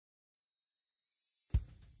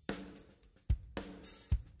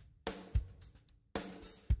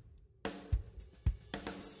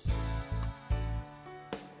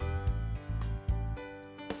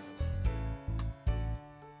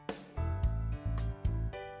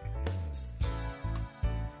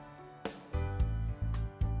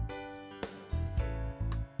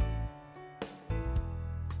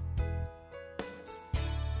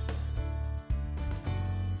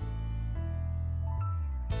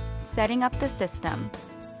Setting up the system.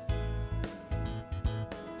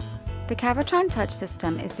 The Cavitron Touch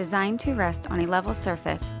system is designed to rest on a level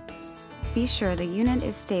surface. Be sure the unit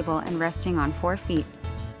is stable and resting on 4 feet.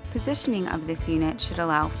 Positioning of this unit should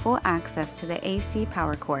allow full access to the AC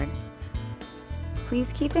power cord.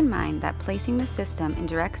 Please keep in mind that placing the system in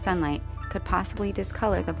direct sunlight could possibly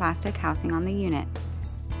discolor the plastic housing on the unit.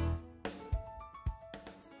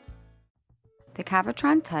 The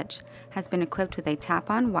Cavitron Touch has been equipped with a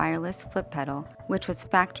tap-on wireless flip pedal, which was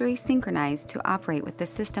factory synchronized to operate with the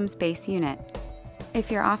system's base unit.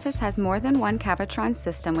 If your office has more than one Cavitron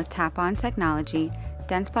system with tap-on technology,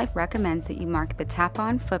 Dentsply recommends that you mark the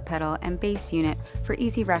tap-on foot pedal and base unit for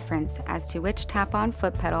easy reference as to which tap-on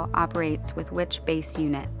foot pedal operates with which base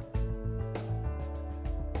unit.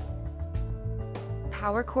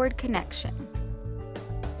 Power cord connection.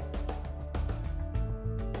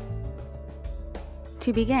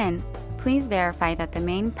 To begin, please verify that the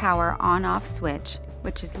main power on-off switch,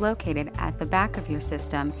 which is located at the back of your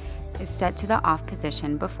system, is set to the off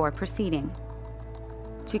position before proceeding.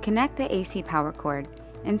 To connect the AC power cord,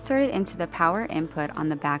 insert it into the power input on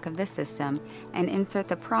the back of the system and insert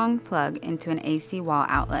the prong plug into an AC wall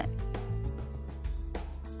outlet.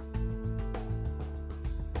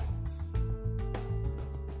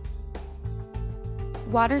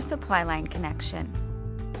 Water supply line connection.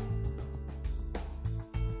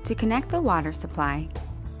 To connect the water supply,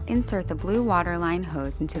 insert the blue water line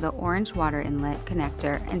hose into the orange water inlet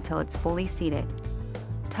connector until it's fully seated.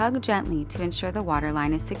 Tug gently to ensure the water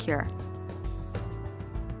line is secure.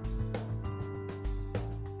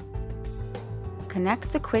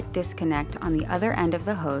 Connect the quick disconnect on the other end of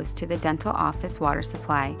the hose to the dental office water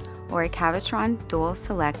supply or a Cavitron dual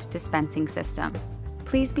select dispensing system.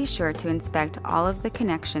 Please be sure to inspect all of the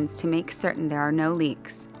connections to make certain there are no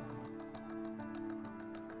leaks.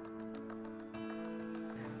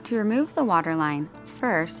 To remove the water line,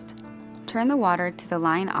 first, turn the water to the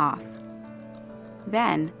line off.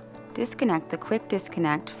 Then, disconnect the quick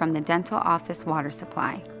disconnect from the dental office water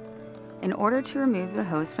supply. In order to remove the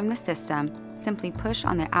hose from the system, simply push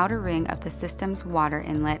on the outer ring of the system's water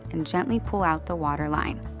inlet and gently pull out the water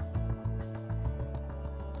line.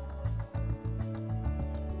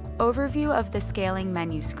 Overview of the scaling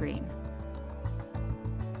menu screen.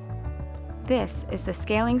 This is the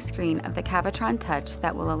scaling screen of the Cavitron Touch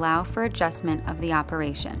that will allow for adjustment of the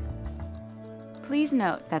operation. Please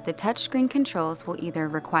note that the touchscreen controls will either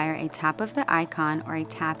require a tap of the icon or a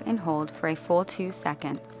tap and hold for a full 2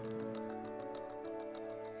 seconds.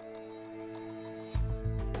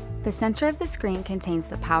 The center of the screen contains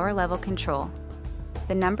the power level control.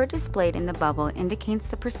 The number displayed in the bubble indicates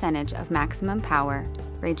the percentage of maximum power,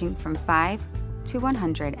 ranging from 5 to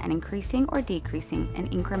 100 and increasing or decreasing in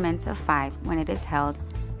increments of 5 when it is held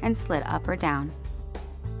and slid up or down.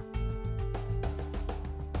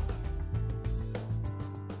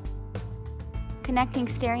 Connecting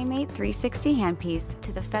Steri-Mate 360 handpiece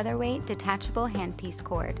to the featherweight detachable handpiece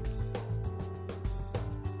cord.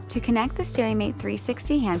 To connect the Steri-Mate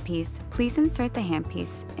 360 handpiece, please insert the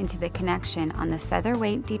handpiece into the connection on the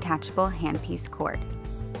featherweight detachable handpiece cord.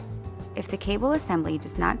 If the cable assembly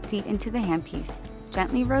does not seat into the handpiece,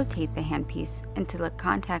 gently rotate the handpiece until the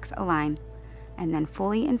contacts align, and then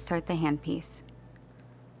fully insert the handpiece.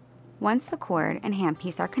 Once the cord and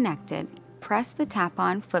handpiece are connected, press the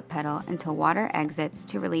tap-on foot pedal until water exits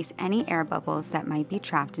to release any air bubbles that might be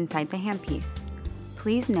trapped inside the handpiece.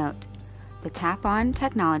 Please note, the tap-on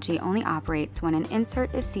technology only operates when an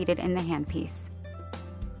insert is seated in the handpiece.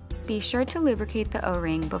 Be sure to lubricate the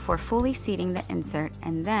O-ring before fully seating the insert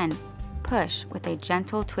and then push with a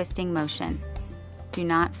gentle twisting motion. Do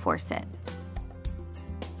not force it.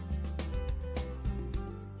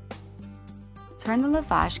 Turn the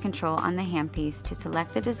lavage control on the handpiece to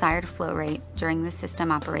select the desired flow rate during the system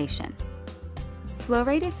operation. Flow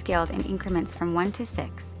rate is scaled in increments from 1 to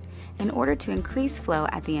 6. In order to increase flow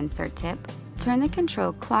at the insert tip, turn the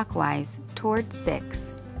control clockwise toward 6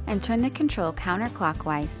 and turn the control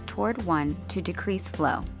counterclockwise toward 1 to decrease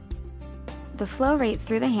flow. The flow rate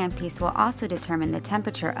through the handpiece will also determine the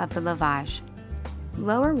temperature of the lavage.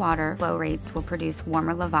 Lower water flow rates will produce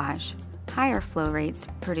warmer lavage. Higher flow rates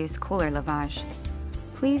produce cooler lavage.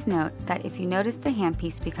 Please note that if you notice the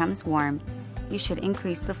handpiece becomes warm, you should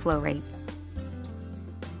increase the flow rate.